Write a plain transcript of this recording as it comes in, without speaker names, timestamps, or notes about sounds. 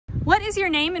What is your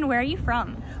name and where are you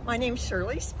from? My name's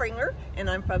Shirley Springer and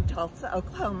I'm from Tulsa,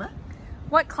 Oklahoma.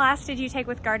 What class did you take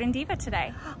with Garden Deva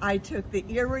today? I took the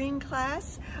earring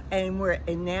class and we're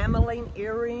enameling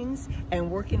earrings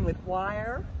and working with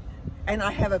wire. And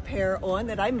I have a pair on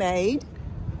that I made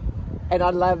and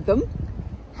I love them.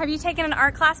 Have you taken an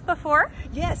art class before?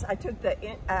 Yes, I took the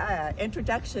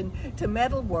introduction to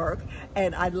metalwork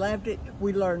and I loved it.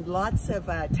 We learned lots of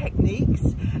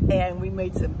techniques and we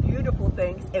made some beautiful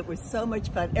things. It was so much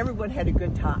fun. Everyone had a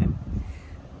good time.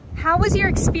 How was your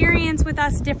experience with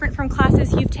us different from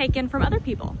classes you've taken from other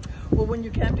people? Well, when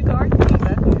you come to Garden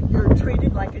Deva, you're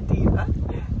treated like a diva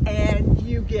and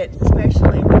you get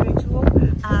special individual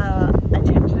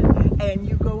attention, and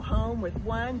you go home with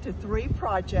 1 to 3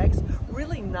 projects,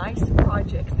 really nice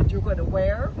projects that you're going to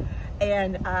wear.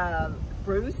 And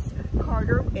Bruce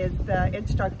Carter is the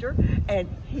instructor,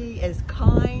 and he is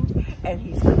kind and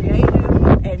he's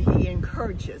creative and he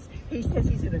encourages. He says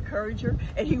he's an encourager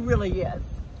and he really is.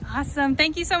 Awesome.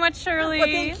 Thank you so much, Shirley. Well,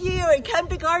 thank you, and come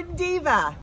to Garden Deva.